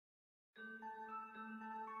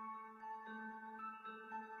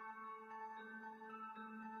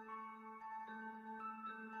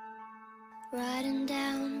Riding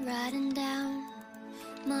down,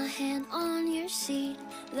 my hand on your seat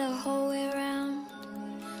the whole way round.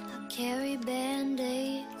 I carry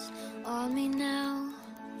band-aids on me now,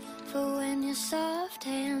 for when your soft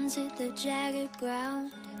hands hit the jagged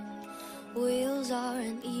ground. Wheels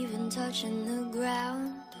aren't even touching the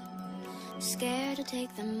ground. Scared to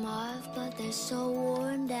take them off, but they're so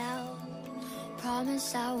worn down.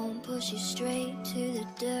 Promise I won't push you straight to the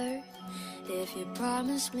dirt. If you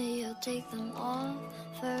promise me you'll take them off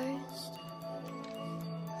first.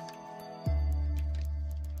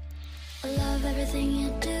 I love everything you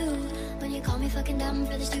do. When you call me fucking dumb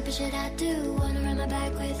for the stupid shit I do. Wanna run my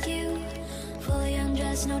back with you, fully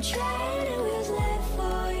undressed, no training wheels left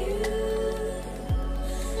for you.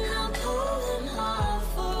 And I'll pull them off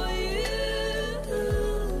for you.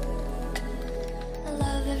 I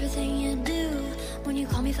love everything you do. When you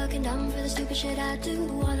call me fucking dumb for the stupid shit I do.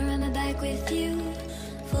 Wanna run my back with you,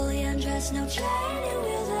 fully undressed, no training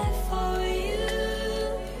wheels left for you.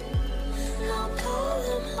 And I'll pull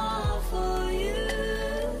them off for you.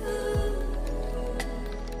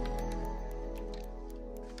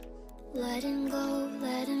 Letting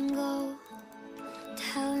go,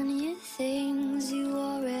 telling you things you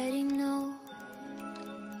already know.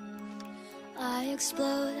 I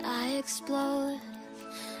explode,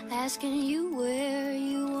 asking you where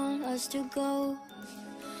you want us to go.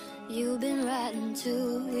 You've been riding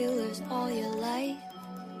two-wheelers all your life.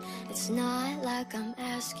 It's not like I'm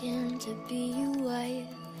asking to be your wife.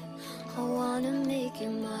 I wanna make you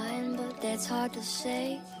mine, but that's hard to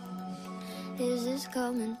say. Is this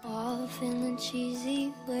coming off in a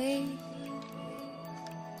cheesy way?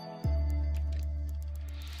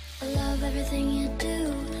 I love everything you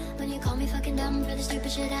do. When you call me fucking dumb for the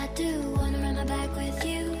stupid shit I do. Wanna run my back with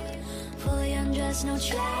you, fully undressed, no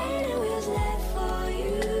training wheels left for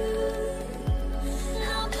you. And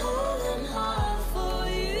I'll pull them off for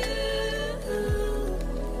you.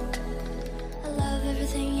 I love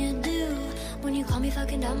everything you do. When you call me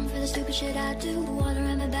fucking dumb for the stupid shit I do. Wanna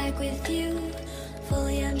run my back with you,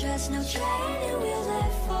 fully undressed, no training wheels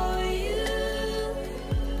left for you.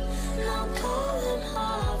 And I'll pull them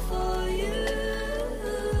off for you.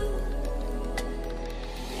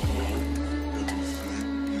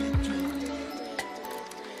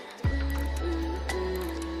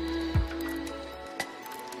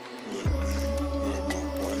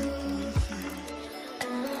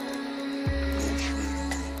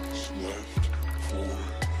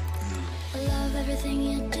 Everything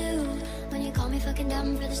you do. When you call me fucking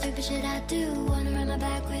dumb for the stupid shit I do. Wanna run my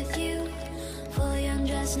back with you, fully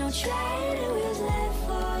undressed, no training wheels left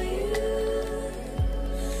for you.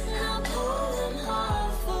 And I'll pull them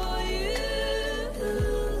off for you.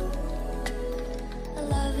 I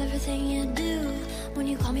love everything you do. When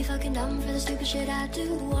you call me fucking dumb for the stupid shit I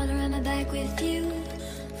do. Wanna run my back with you,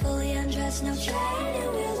 fully undressed, no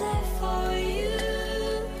training wheels left for you.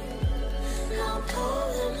 And I'll pull